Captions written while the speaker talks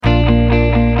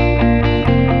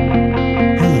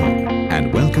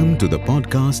the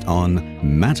podcast on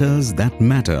Matters That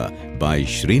Matter by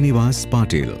Srinivas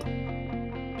Patil.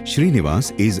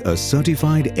 Srinivas is a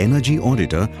certified energy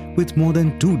auditor with more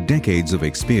than 2 decades of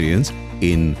experience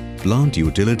in plant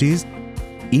utilities,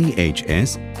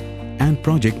 EHS, and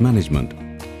project management.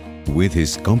 With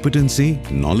his competency,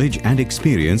 knowledge, and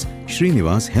experience,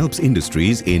 Srinivas helps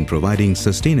industries in providing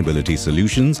sustainability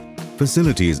solutions,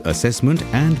 facilities assessment,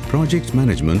 and project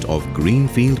management of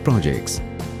greenfield projects.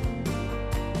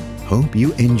 Hope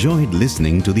you enjoyed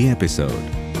listening to the episode.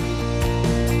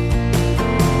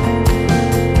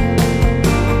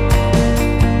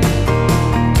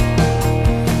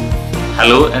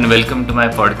 Hello and welcome to my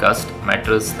podcast,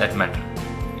 Matters That Matter.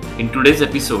 In today's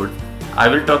episode, I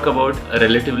will talk about a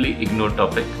relatively ignored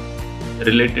topic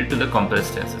related to the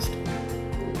compressed air system.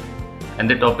 And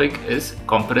the topic is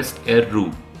compressed air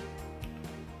room.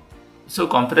 So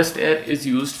compressed air is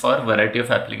used for a variety of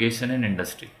applications in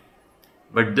industry.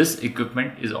 But this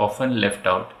equipment is often left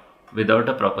out without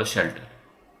a proper shelter.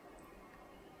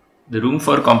 The room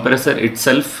for compressor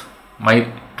itself might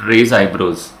raise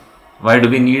eyebrows. Why do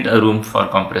we need a room for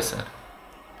compressor?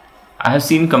 I have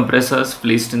seen compressors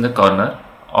placed in the corner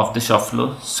of the shop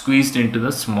floor, squeezed into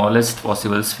the smallest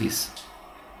possible space.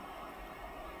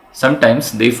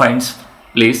 Sometimes they find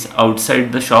place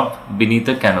outside the shop beneath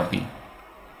a canopy.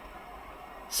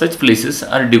 Such places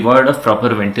are devoid of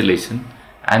proper ventilation,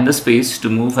 and the space to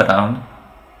move around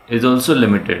is also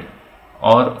limited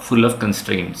or full of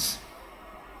constraints.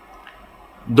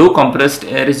 Though compressed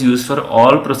air is used for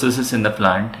all processes in the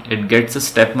plant, it gets a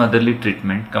stepmotherly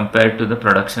treatment compared to the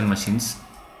production machines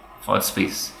for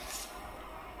space.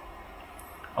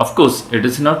 Of course, it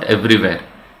is not everywhere.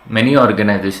 Many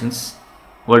organizations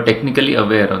who are technically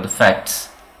aware of the facts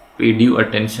pay due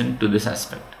attention to this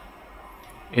aspect.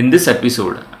 In this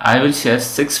episode, I will share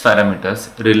 6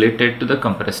 parameters related to the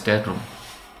compressed air room.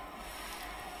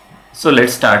 So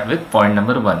let's start with point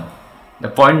number 1. The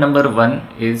point number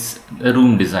 1 is the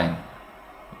room design.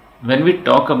 When we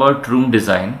talk about room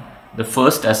design, the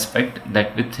first aspect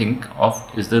that we think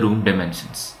of is the room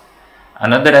dimensions.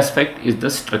 Another aspect is the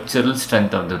structural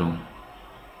strength of the room.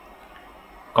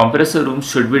 Compressor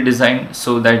rooms should be designed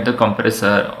so that the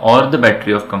compressor or the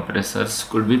battery of compressors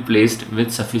could be placed with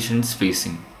sufficient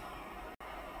spacing.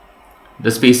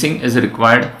 The spacing is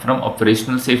required from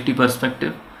operational safety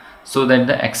perspective so that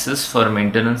the access for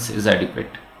maintenance is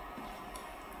adequate.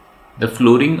 The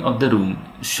flooring of the room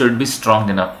should be strong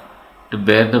enough to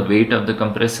bear the weight of the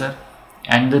compressor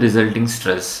and the resulting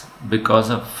stress because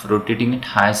of rotating at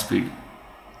high speed.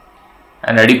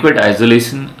 An adequate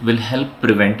isolation will help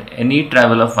prevent any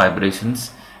travel of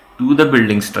vibrations to the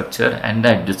building structure and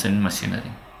the adjacent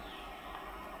machinery.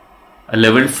 A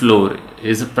level floor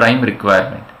is a prime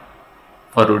requirement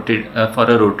for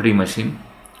a rotary machine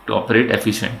to operate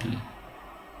efficiently.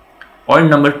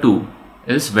 Point number 2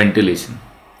 is ventilation.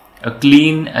 A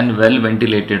clean and well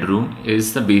ventilated room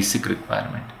is the basic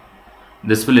requirement.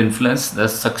 This will influence the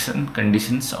suction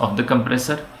conditions of the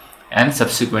compressor and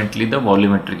subsequently the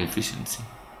volumetric efficiency.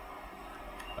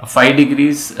 A 5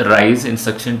 degrees rise in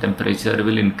suction temperature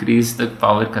will increase the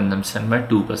power consumption by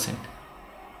 2%.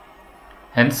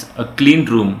 Hence, a clean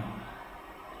room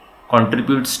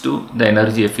contributes to the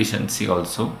energy efficiency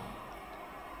also.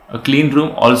 A clean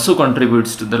room also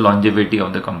contributes to the longevity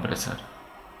of the compressor.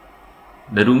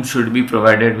 The room should be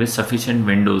provided with sufficient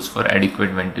windows for adequate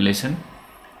ventilation,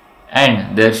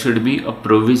 and there should be a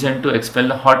provision to expel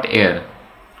the hot air.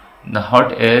 The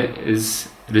hot air is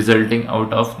resulting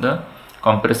out of the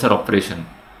compressor operation.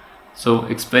 So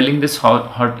expelling this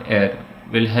hot air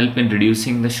will help in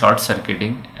reducing the short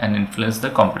circuiting and influence the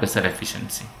compressor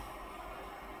efficiency.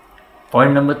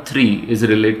 Point number 3 is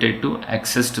related to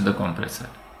access to the compressor.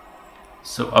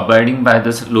 So abiding by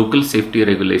the local safety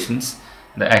regulations,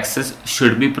 the access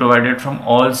should be provided from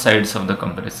all sides of the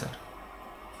compressor.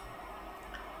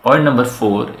 Point number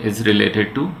 4 is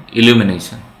related to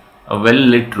illumination. A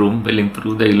well-lit room will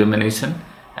improve the illumination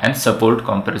and support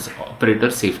compressor operator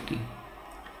safety.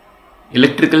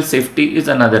 Electrical safety is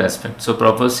another aspect. So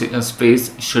proper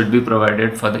space should be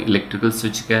provided for the electrical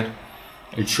switchgear.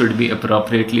 It should be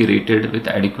appropriately rated with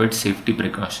adequate safety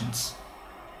precautions.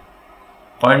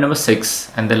 Point number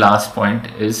 6 and the last point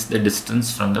is the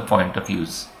distance from the point of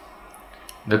use.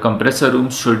 The compressor room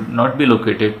should not be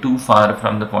located too far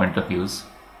from the point of use.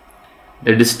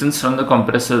 The distance from the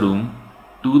compressor room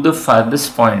to the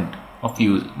farthest point of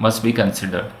use must be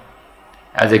considered,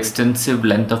 as extensive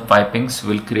length of pipings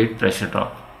will create pressure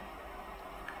drop.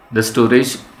 The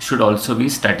storage should also be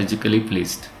strategically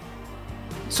placed.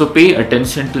 So pay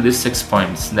attention to these 6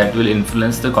 points that will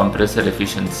influence the compressor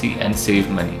efficiency and save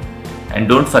money. And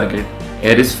don't forget,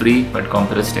 Air is free, but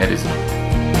compressed air is not.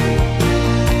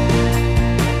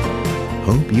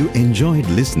 Hope you enjoyed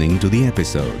listening to the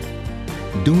episode.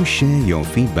 Do share your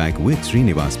feedback with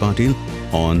Srinivas Patil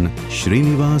on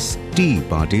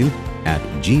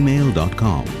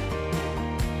srinivastpatil@gmail.com.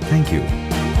 Thank you.